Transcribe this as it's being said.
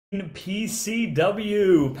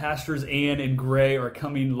PCW. Pastors Ann and Gray are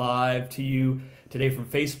coming live to you today from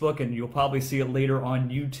Facebook, and you'll probably see it later on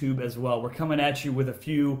YouTube as well. We're coming at you with a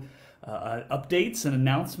few updates and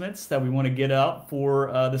announcements that we want to get out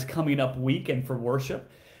for this coming up week and for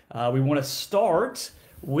worship. We want to start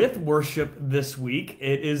with worship this week.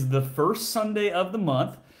 It is the first Sunday of the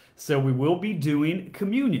month, so we will be doing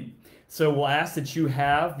communion. So we'll ask that you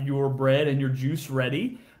have your bread and your juice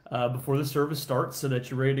ready before the service starts so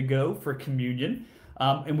that you're ready to go for communion.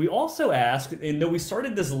 And we also ask, and though we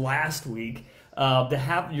started this last week, to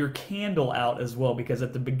have your candle out as well, because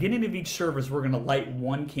at the beginning of each service, we're going to light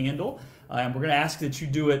one candle, and we're going to ask that you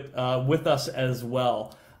do it with us as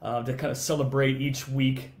well to kind of celebrate each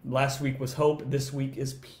week. Last week was hope, this week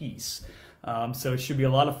is peace. So it should be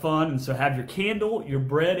a lot of fun, and so have your candle, your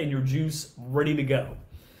bread, and your juice ready to go.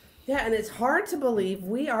 Yeah, and it's hard to believe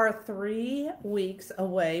we are 3 weeks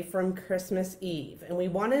away from Christmas Eve, and we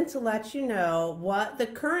wanted to let you know what the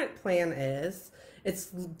current plan is.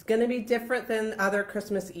 It's going to be different than other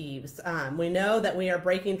Christmas Eves. We know that we are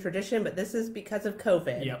breaking tradition, but this is because of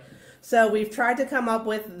COVID. Yep. So we've tried to come up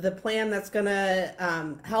with the plan that's going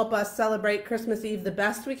to help us celebrate Christmas Eve the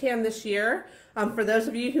best we can this year. For those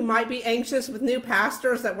of you who might be anxious with new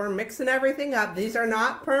pastors that we're mixing everything up, these are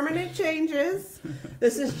not permanent changes.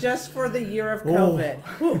 This is just for the year of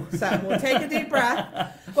COVID. So we'll take a deep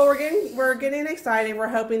breath. But we're getting excited. We're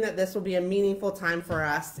hoping that this will be a meaningful time for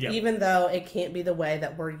us, even though it can't be the way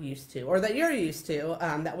that we're used to, or that you're used to,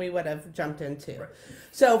 that we would have jumped into. Right.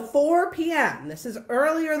 So 4 p.m., this is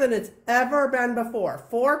earlier than it's ever been before.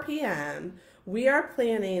 4 p.m., we are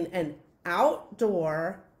planning an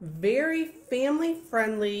outdoor, very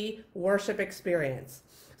family-friendly worship experience.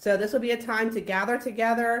 So this will be a time to gather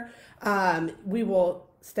together. We will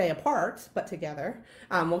stay apart, but together.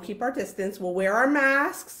 We'll keep our distance. We'll wear our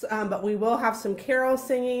masks, but we will have some carol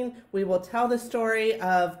singing. We will tell the story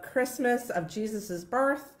of Christmas, of Jesus's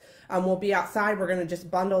birth. We'll be outside. We're going to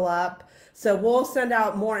just bundle up. So we'll send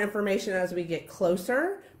out more information as we get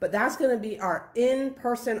closer, but that's going to be our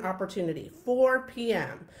in-person opportunity, 4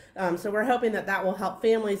 p.m. So we're hoping that that will help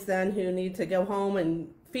families then who need to go home and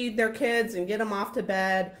feed their kids and get them off to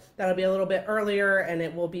bed. That'll be a little bit earlier, and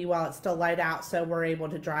it will be while it's still light out, so we're able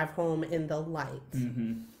to drive home in the light.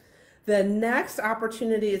 Mm-hmm. The next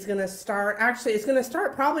opportunity is going to start, actually, it's going to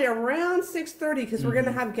start probably around 6:30 because we're going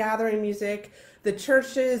to have gathering music. The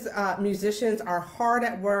church's musicians are hard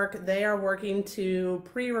at work. They are working to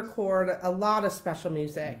pre-record a lot of special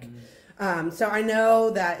music. So I know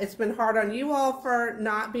that it's been hard on you all for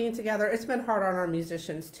not being together. It's been hard on our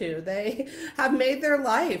musicians too. They have made their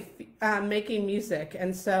life making music.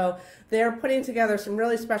 And so they're putting together some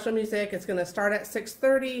really special music. It's going to start at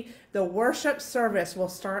 6:30. The worship service will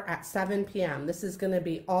start at 7 p.m. This is going to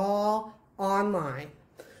be all online.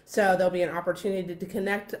 So there'll be an opportunity to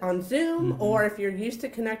connect on Zoom, or if you're used to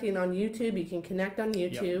connecting on YouTube, you can connect on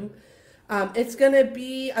YouTube. Yep. It's going to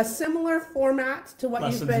be a similar format to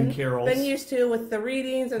what you've been used to with the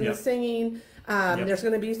readings and the singing. There's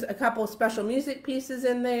going to be a couple special music pieces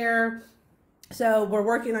in there. So we're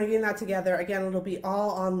working on getting that together. Again, it'll be all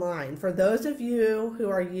online. For those of you who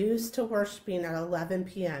are used to worshiping at 11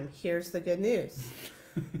 p.m., here's the good news.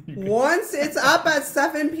 Once it's up at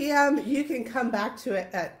 7 p.m., you can come back to it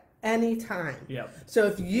at any time. Yep. So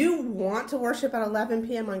if you want to worship at 11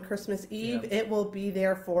 p.m. on Christmas Eve, it will be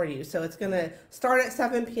there for you. So it's going to start at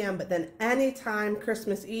 7 p.m., but then anytime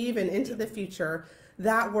Christmas Eve and into the future,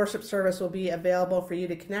 that worship service will be available for you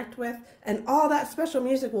to connect with, and all that special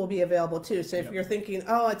music will be available too. So if you're thinking,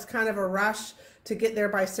 oh, it's kind of a rush to get there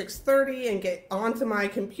by 6:30 and get onto my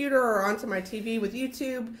computer or onto my TV with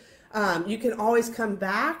YouTube, you can always come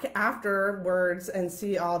back afterwards and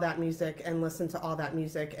see all that music and listen to all that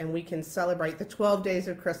music, and we can celebrate the 12 days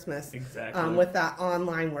of Christmas with that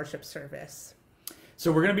online worship service.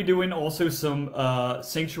 So we're going to be doing also some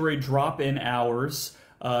sanctuary drop-in hours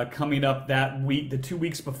coming up that week, the 2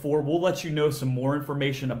 weeks before. We'll let you know some more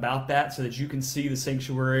information about that so that you can see the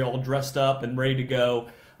sanctuary all dressed up and ready to go.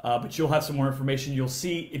 But you'll have some more information. You'll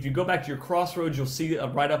see, if you go back to your Crossroads, you'll see a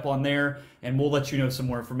write-up on there, and we'll let you know some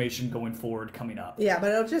more information going forward coming up. Yeah, but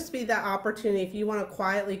it'll just be that opportunity. If you want to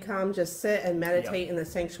quietly come, just sit and meditate in the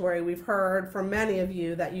sanctuary. We've heard from many of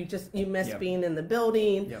you that you miss being in the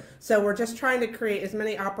building. So we're just trying to create as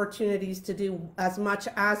many opportunities to do as much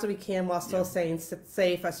as we can while still staying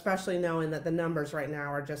safe, especially knowing that the numbers right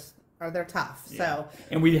now are just they're tough. So,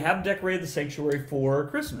 and we have decorated the sanctuary for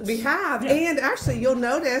Christmas. We have, and actually, you'll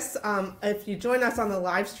notice if you join us on the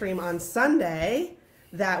live stream on Sunday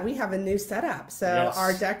that we have a new setup. So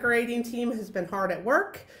our decorating team has been hard at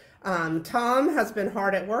work. Tom has been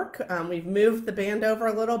hard at work. We've moved the band over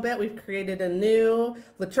a little bit. We've created a new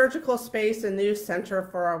liturgical space, a new center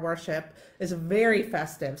for our worship. It's very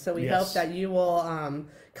festive. So we hope that you will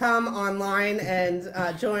come online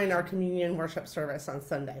and join our communion worship service on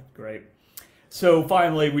Sunday. Great. So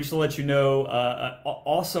finally, we just let you know, an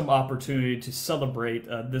awesome opportunity to celebrate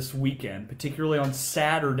this weekend, particularly on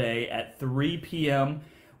Saturday at 3 p.m.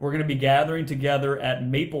 We're going to be gathering together at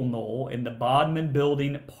Maple Knoll in the Bodman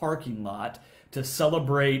Building parking lot to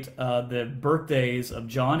celebrate the birthdays of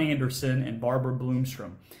John Anderson and Barbara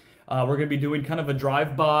Bloomstrom. We're going to be doing kind of a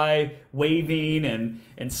drive-by waving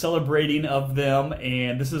and celebrating of them,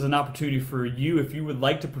 and this is an opportunity for you, if you would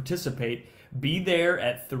like to participate, be there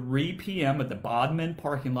at 3 p.m. at the Bodman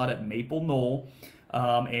parking lot at Maple Knoll,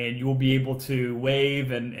 and you will be able to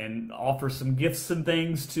wave and offer some gifts and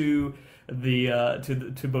things to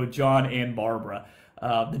to both John and Barbara.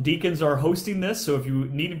 The deacons are hosting this, so if you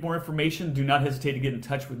need more information, do not hesitate to get in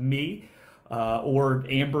touch with me or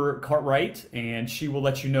Amber Cartwright, and she will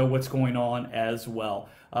let you know what's going on as well.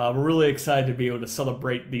 We're really excited to be able to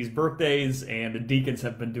celebrate these birthdays, and the deacons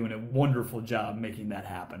have been doing a wonderful job making that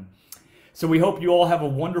happen. So we hope you all have a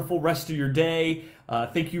wonderful rest of your day.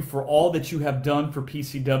 Thank you for all that you have done for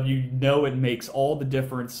PCW. You know it makes all the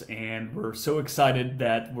difference, and we're so excited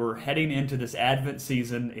that we're heading into this Advent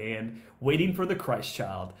season and waiting for the Christ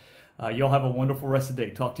child. Y'all have a wonderful rest of the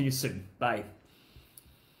day. Talk to you soon. Bye.